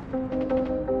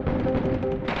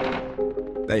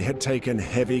 They had taken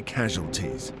heavy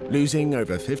casualties, losing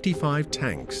over 55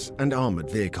 tanks and armoured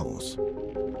vehicles.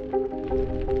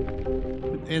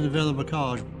 In the Villa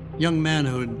Bocage, young men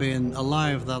who had been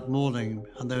alive that morning,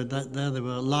 and they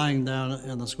were lying down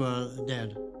in the square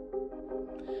dead.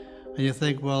 And you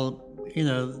think, well, you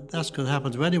know, that's going to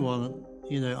happen to anyone,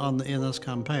 you know, in this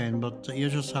campaign, but you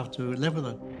just have to live with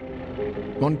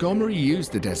it. Montgomery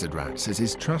used the Desert Rats as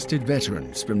his trusted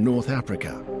veterans from North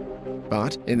Africa.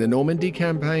 But in the Normandy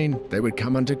campaign, they would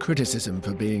come under criticism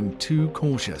for being too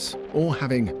cautious or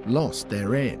having lost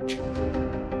their edge.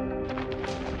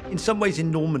 In some ways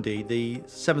in Normandy, the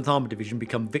 7th Armoured Division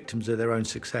become victims of their own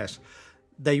success.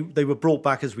 They were brought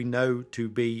back, as we know, to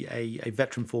be a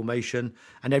veteran formation,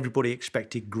 and everybody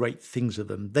expected great things of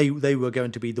them. They were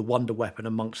going to be the wonder weapon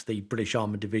amongst the British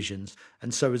armoured divisions.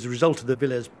 And so as a result of the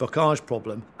Villers Bocage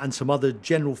problem and some other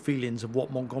general feelings of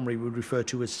what Montgomery would refer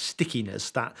to as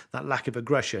stickiness, that lack of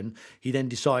aggression, he then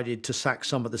decided to sack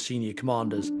some of the senior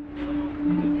commanders.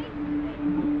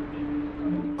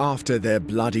 After their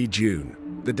bloody June,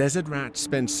 the Desert Rats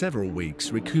spent several weeks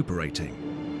recuperating.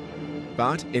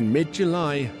 But in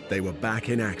mid-July, they were back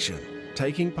in action,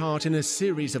 taking part in a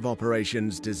series of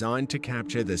operations designed to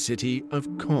capture the city of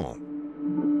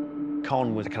Caen.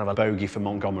 Caen was kind of a bogey for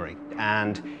Montgomery,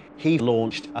 and he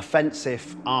launched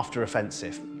offensive after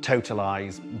offensive,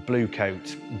 Totalize,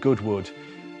 Bluecoat, Goodwood,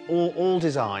 all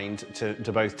designed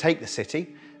to both take the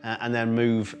city and then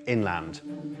move inland.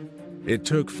 It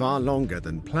took far longer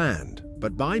than planned,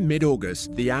 but by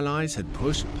mid-August, the Allies had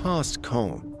pushed past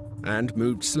Caen and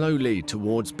moved slowly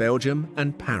towards Belgium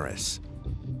and Paris.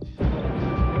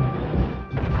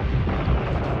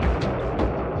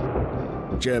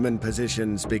 German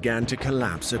positions began to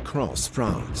collapse across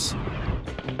France.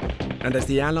 And as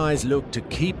the Allies looked to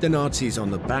keep the Nazis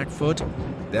on the back foot,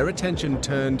 their attention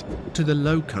turned to the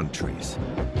Low Countries.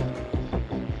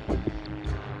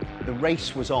 The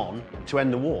race was on to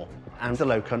end the war, and the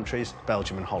Low Countries,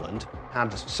 Belgium and Holland, had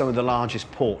some of the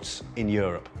largest ports in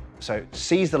Europe. So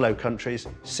seize the Low Countries,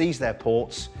 seize their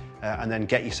ports, and then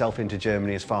get yourself into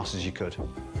Germany as fast as you could.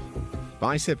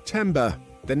 By September,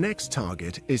 the next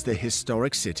target is the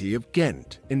historic city of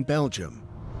Ghent in Belgium.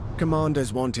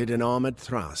 Commanders wanted an armoured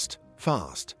thrust,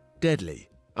 fast,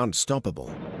 deadly, unstoppable.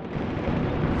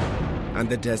 And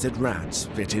the Desert Rats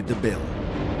fitted the bill.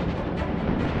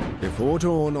 Before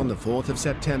dawn on the 4th of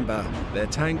September, their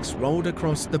tanks rolled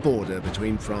across the border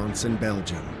between France and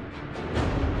Belgium.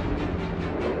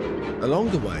 Along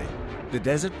the way, the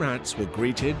Desert Rats were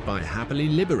greeted by happily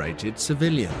liberated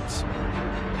civilians.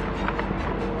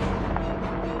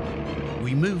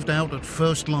 We moved out at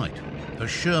first light. The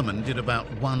Sherman did about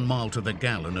 1 mile to the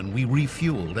gallon, and we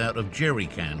refueled out of jerry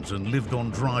cans and lived on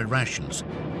dry rations.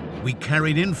 We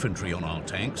carried infantry on our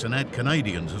tanks and had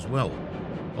Canadians as well.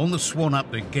 On the Swan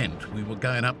up to Ghent, we were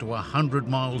going up to 100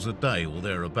 miles a day or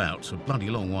thereabouts, a bloody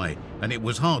long way, and it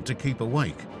was hard to keep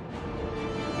awake.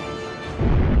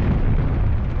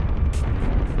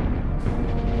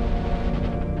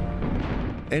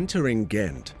 Entering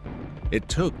Ghent, it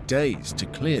took days to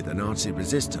clear the Nazi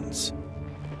resistance,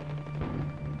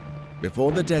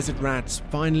 before the Desert Rats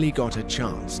finally got a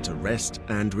chance to rest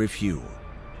and refuel.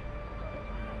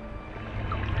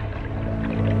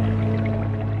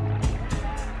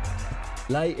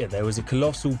 Later, there was a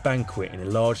colossal banquet in a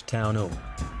large town hall,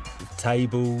 with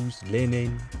tables,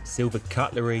 linen, silver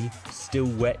cutlery, still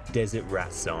wet Desert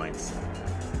Rat signs,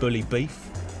 bully beef,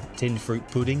 tinned fruit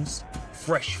puddings,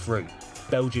 fresh fruit,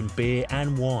 Belgian beer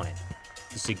and wine.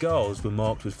 The cigars were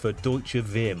marked with Für Deutsche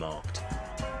Wehrmacht.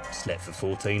 Slept for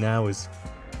 14 hours.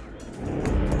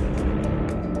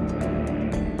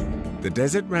 The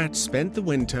Desert Rats spent the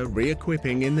winter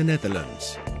re-equipping in the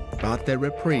Netherlands, but their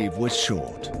reprieve was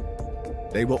short.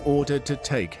 They were ordered to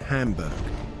take Hamburg.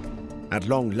 At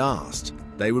long last,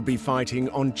 they would be fighting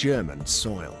on German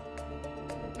soil.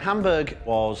 Hamburg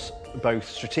was both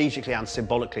strategically and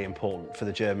symbolically important for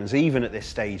the Germans, even at this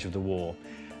stage of the war.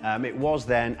 It was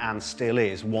then, and still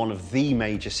is, one of the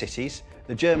major cities.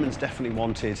 The Germans definitely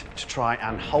wanted to try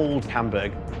and hold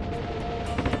Hamburg.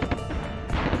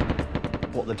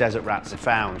 What the Desert Rats had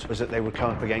found was that they would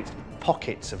come up against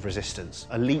pockets of resistance,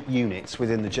 elite units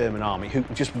within the German army who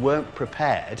just weren't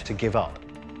prepared to give up.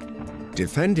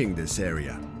 Defending this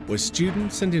area were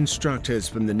students and instructors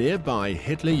from the nearby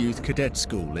Hitler Youth Cadet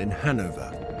School in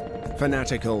Hanover.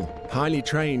 Fanatical, highly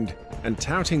trained, and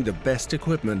touting the best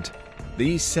equipment,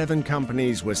 these 7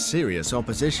 companies were serious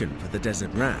opposition for the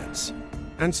Desert Rats,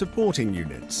 and supporting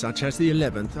units such as the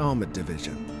 11th Armoured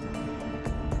Division.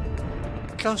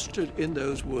 Clustered in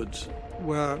those woods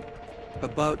were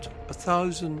about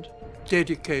 1,000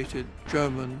 dedicated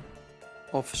German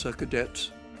officer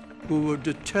cadets who were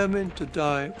determined to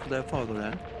die for their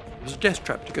fatherland. It was a death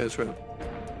trap to go through.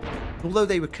 Although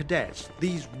they were cadets,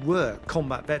 these were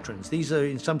combat veterans. These are,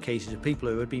 in some cases, people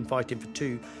who had been fighting for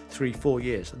 2, 3, 4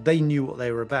 years. They knew what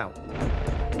they were about.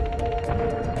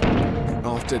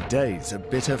 After days of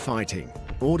bitter fighting,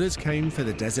 orders came for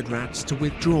the Desert Rats to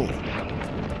withdraw.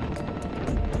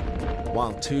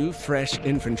 While 2 fresh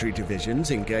infantry divisions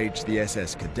engaged the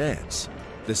SS cadets,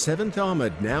 the 7th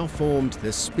Armoured now formed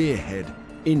the spearhead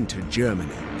into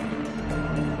Germany.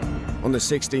 On the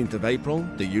 16th of April,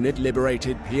 the unit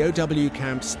liberated POW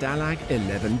camp Stalag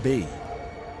 11B,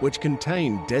 which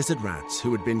contained Desert Rats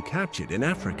who had been captured in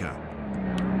Africa.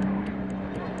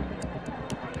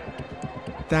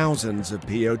 Thousands of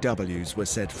POWs were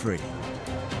set free.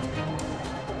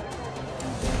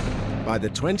 By the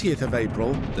 20th of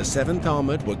April, the 7th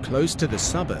Armoured were close to the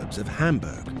suburbs of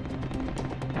Hamburg.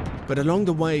 But along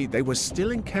the way, they were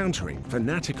still encountering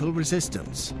fanatical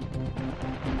resistance.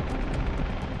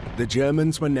 The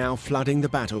Germans were now flooding the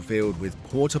battlefield with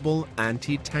portable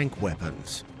anti-tank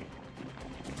weapons.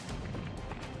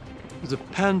 The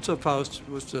Panzerfaust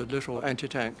was the little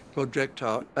anti-tank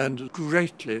projectile and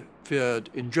greatly feared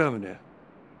in Germany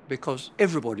because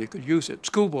everybody could use it,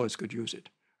 schoolboys could use it,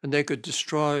 and they could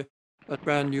destroy a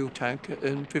brand new tank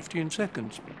in 15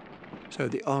 seconds. So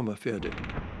the armour feared it.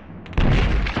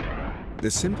 The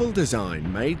simple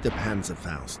design made the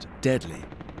Panzerfaust deadly,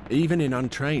 even in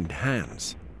untrained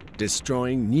hands,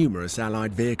 destroying numerous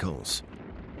Allied vehicles.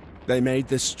 They made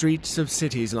the streets of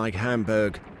cities like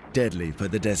Hamburg deadly for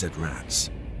the Desert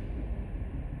Rats.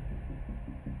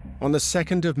 On the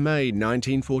 2nd of May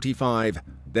 1945,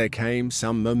 there came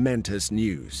some momentous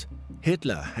news.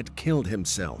 Hitler had killed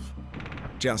himself.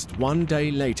 Just 1 day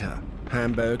later,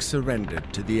 Hamburg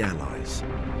surrendered to the Allies.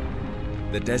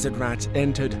 The Desert Rats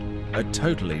entered a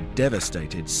totally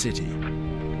devastated city.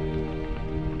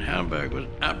 Hamburg was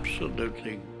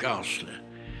absolutely ghastly.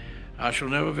 I shall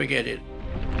never forget it.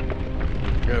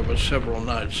 There were several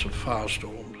nights of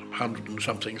firestorms, 100 and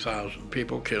something thousand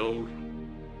people killed.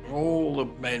 All the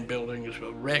main buildings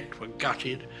were wrecked, were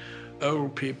gutted,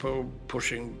 old people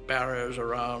pushing barriers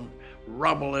around,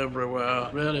 rubble everywhere.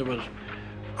 It really was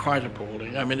quite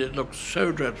appalling. I mean, it looked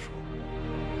so dreadful.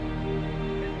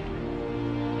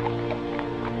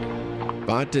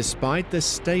 But despite the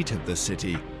state of the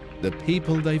city, the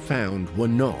people they found were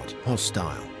not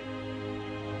hostile.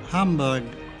 Hamburg,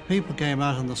 people came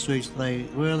out on the streets, they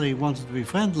really wanted to be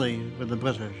friendly with the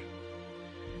British.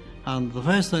 And the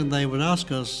first thing they would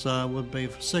ask us would be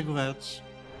for cigarettes.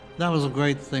 That was a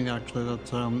great thing, actually,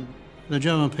 that the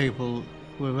German people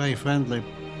were very friendly.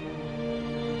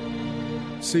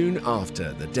 Soon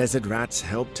after the Desert Rats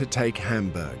helped to take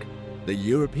Hamburg, the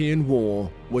European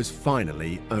war was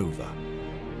finally over.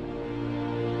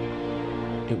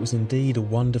 It was indeed a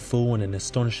wonderful and an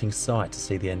astonishing sight to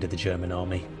see the end of the German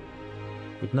army.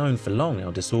 We'd known for long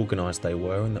how disorganised they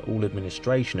were and that all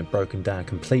administration had broken down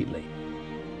completely.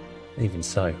 Even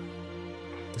so,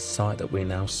 the sight that we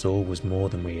now saw was more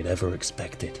than we had ever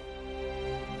expected.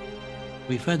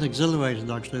 We felt exhilarated,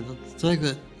 actually, to think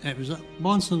that it was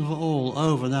once and for all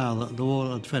over now, that the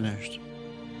war had finished.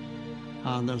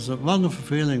 And it was a wonderful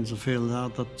feeling to feel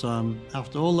that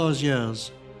after all those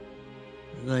years,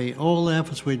 all the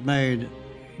efforts we'd made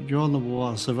during the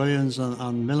war, civilians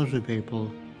and military people,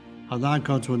 had now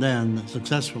come to an end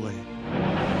successfully.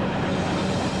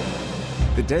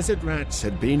 The Desert Rats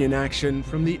had been in action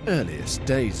from the earliest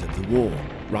days of the war,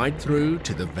 right through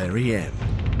to the very end.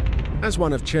 As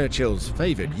one of Churchill's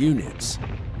favoured units,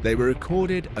 they were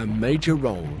accorded a major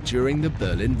role during the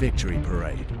Berlin Victory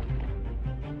Parade.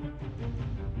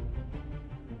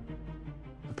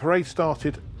 The parade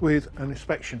started with an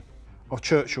inspection of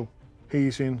Churchill.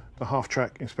 He's in the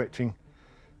half-track inspecting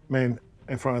men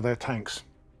in front of their tanks.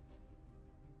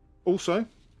 Also,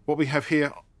 what we have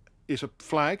here is a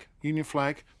flag, Union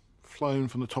flag, flown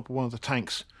from the top of one of the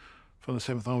tanks from the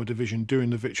 7th Armoured Division during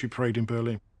the Victory Parade in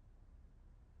Berlin.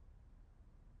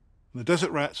 And the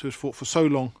Desert Rats, who had fought for so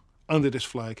long under this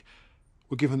flag,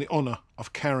 were given the honour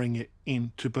of carrying it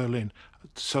into Berlin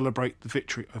to celebrate the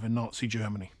victory over Nazi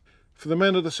Germany. For the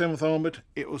men of the 7th Armoured,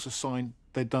 it was a sign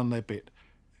they'd done their bit.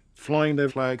 Flying their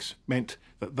flags meant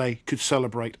that they could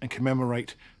celebrate and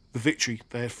commemorate the victory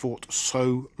they had fought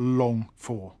so long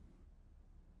for.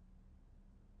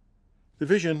 The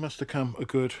division must have come a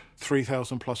good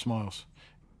 3,000 plus miles.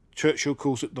 Churchill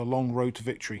calls it the long road to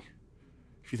victory.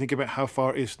 If you think about how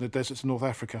far it is in the deserts of North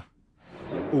Africa,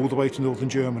 all the way to northern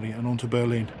Germany and on to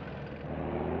Berlin.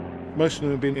 Most of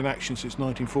them have been in action since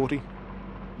 1940,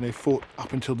 and they've fought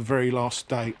up until the very last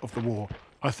day of the war.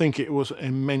 I think it was an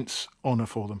immense honour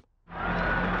for them.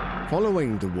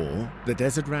 Following the war, the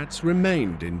Desert Rats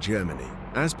remained in Germany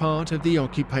as part of the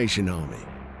occupation army.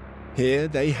 Here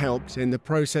they helped in the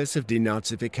process of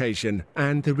denazification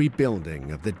and the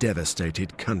rebuilding of the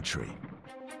devastated country.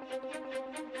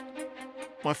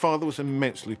 My father was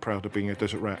immensely proud of being a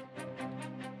Desert Rat.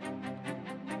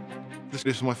 This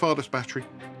is my father's battery.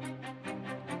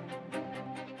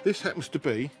 This happens to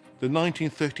be the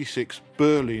 1936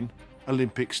 Berlin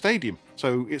Olympic Stadium.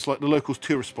 So it's like the local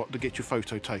tourist spot to get your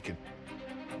photo taken.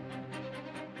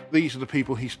 These are the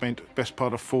people he spent the best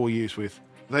part of 4 years with.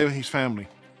 They were his family.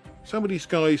 Some of these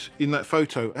guys in that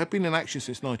photo have been in action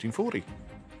since 1940.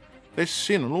 They've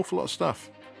seen an awful lot of stuff.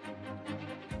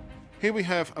 Here we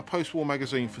have a post-war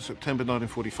magazine for September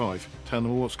 1945, telling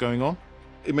them what's going on.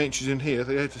 It mentions in here,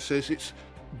 the editor says it's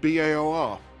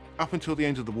BAOR. Up until the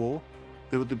end of the war,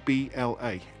 they were the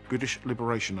BLA, British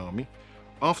Liberation Army.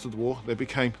 After the war, they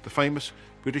became the famous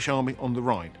British Army on the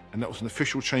Rhine, and that was an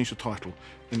official change of title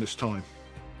in this time.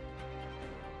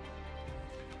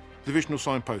 Divisional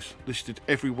signposts listed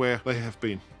everywhere they have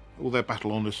been, all their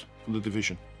battle honours from the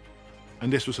division.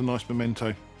 And this was a nice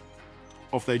memento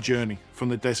of their journey from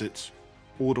the deserts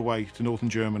all the way to northern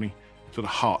Germany to the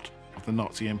heart of the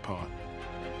Nazi Empire.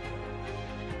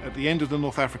 At the end of the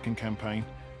North African campaign,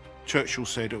 Churchill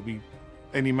said it would be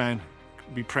any man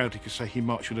would be proud he could say he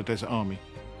marched with the Desert Army.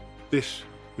 This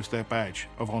was their badge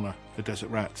of honour, the Desert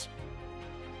Rats.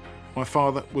 My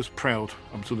father was proud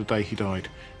until the day he died.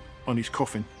 On his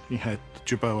coffin, he had the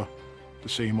Jerboa to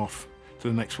see him off to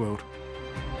the next world.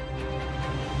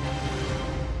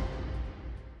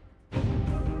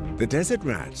 The Desert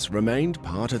Rats remained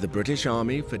part of the British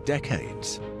Army for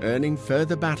decades, earning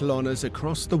further battle honours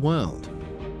across the world,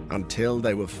 until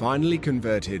they were finally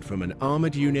converted from an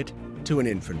armoured unit to an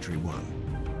infantry one.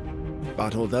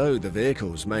 But although the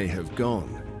vehicles may have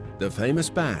gone, the famous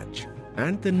badge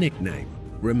and the nickname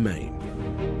remain.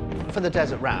 For the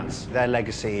Desert Rats, their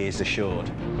legacy is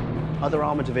assured. Other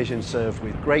armoured divisions served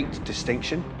with great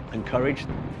distinction and courage,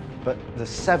 but the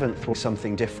 7th was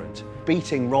something different.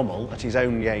 Beating Rommel at his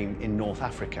own game in North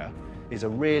Africa is a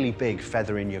really big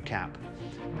feather in your cap.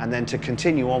 And then to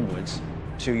continue onwards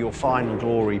to your final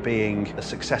glory being a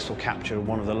successful capture of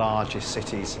one of the largest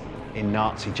cities in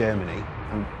Nazi Germany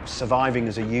and surviving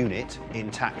as a unit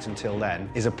intact until then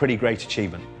is a pretty great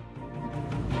achievement.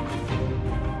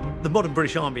 The modern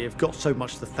British Army have got so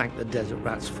much to thank the Desert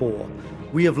Rats for.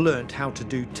 We have learned how to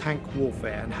do tank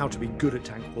warfare and how to be good at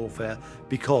tank warfare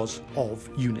because of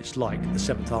units like the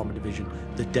 7th Armoured Division,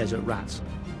 the Desert Rats.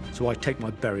 So I take my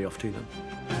berry off to them.